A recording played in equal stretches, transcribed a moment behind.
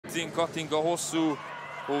beating Katinka Hossu,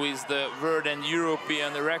 who is the world and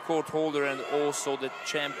European record holder and also the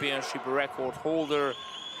championship record holder,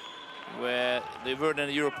 where the world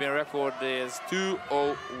and European record is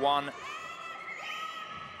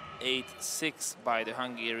 2:01.86 by the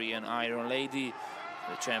Hungarian Iron Lady.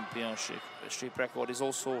 The championship record is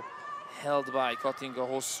also held by Katinka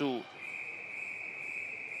Hossu.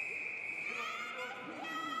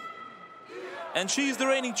 And she is the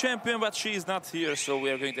reigning champion, but she is not here, so we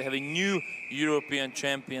are going to have a new European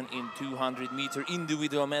champion in 200-meter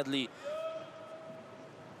individual medley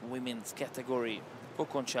women's category.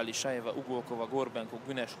 Kokoncelli, Sajeva, Ugolkova, Gorbenko,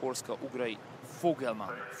 Güneş, Horska, Ugrai,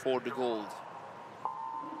 Fogelman for the gold.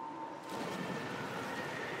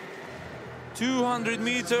 200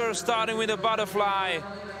 meters, starting with a butterfly.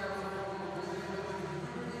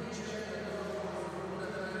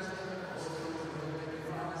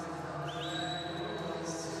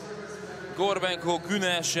 Gorbenko,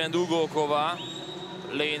 Güneş and Ugolkova.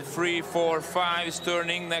 Lane 3, 4, 5 is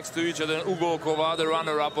turning next to each other. Ugolkova, the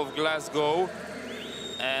runner-up of Glasgow,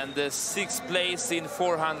 and the 6th place in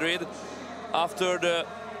 400. After the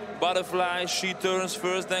butterfly, she turns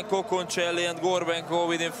first, then Kokoncelli and Gorbenko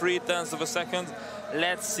within 0.3 of a second.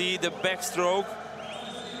 Let's see the backstroke.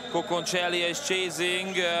 Kokoncelli is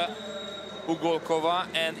chasing Ugolkova,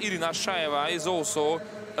 and Irina Shayeva is also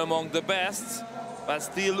among the best. But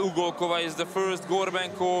still, Ugolkova is the first.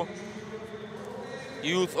 Gorbenko,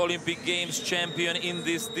 Youth Olympic Games champion in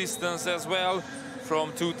this distance as well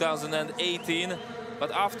from 2018.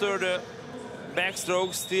 But after the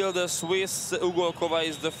backstroke, still the Swiss Ugolkova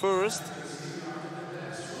is the first.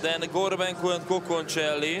 Then Gorbenko and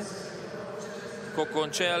Kokoncelli.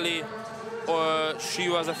 Kokoncelli, she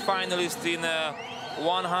was a finalist in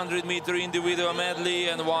 100-meter individual medley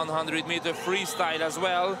and 100-meter freestyle as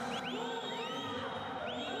well.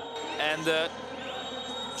 And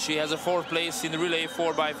she has a 4th place in relay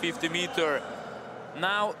 4x50 meter.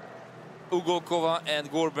 Now Ugolkova and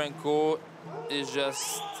Gorbenko is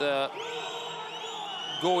just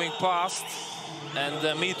going past, and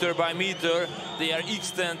meter by meter they are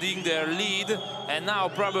extending their lead. And now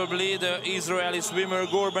probably the Israeli swimmer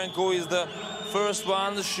Gorbenko is the first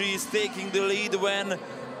one. She's taking the lead when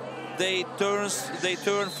they turn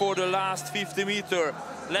for the last 50 meter.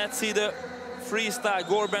 Let's see the freestyle.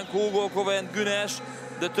 Gorbenko, Ugolkova and Güneş.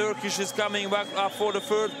 The Turkish is coming back up for the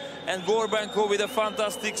third, and Gorbenko with a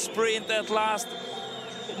fantastic sprint at last.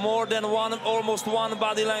 More than almost one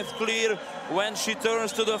body length clear when she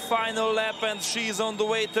turns to the final lap, and she's on the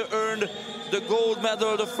way to earn the gold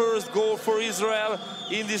medal, the first gold for Israel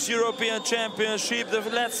in this European Championship.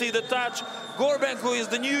 Let's see the touch. Gorbenko is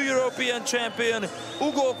the new European champion.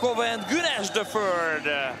 Ugolkova and Güneş the third.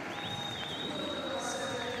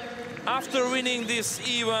 After winning this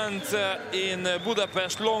event in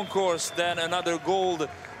Budapest long course, then another gold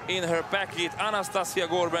in her packet, Anastazya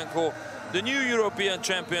Gorbenko, the new European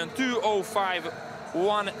champion,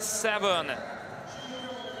 2:05.17.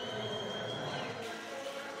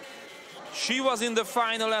 She was in the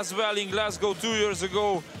final as well in Glasgow 2 years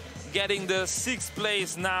ago, getting the 6th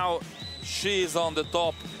place. Now she is on the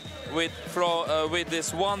top with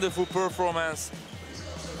this wonderful performance.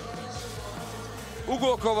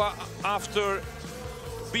 Ugolkova, after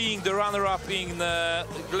being the runner-up in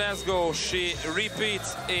Glasgow, she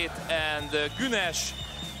repeats it, and Güneş,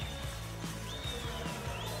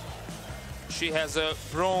 she has a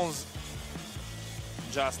bronze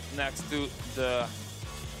just next to the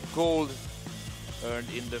gold earned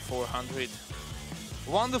in the 400.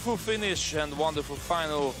 Wonderful finish and wonderful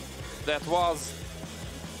final. That was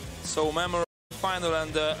so memorable final,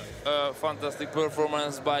 and a fantastic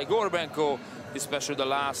performance by Gorbenko, especially the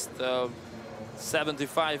last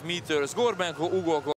 75 meters. Gorbenko, Ugolkova.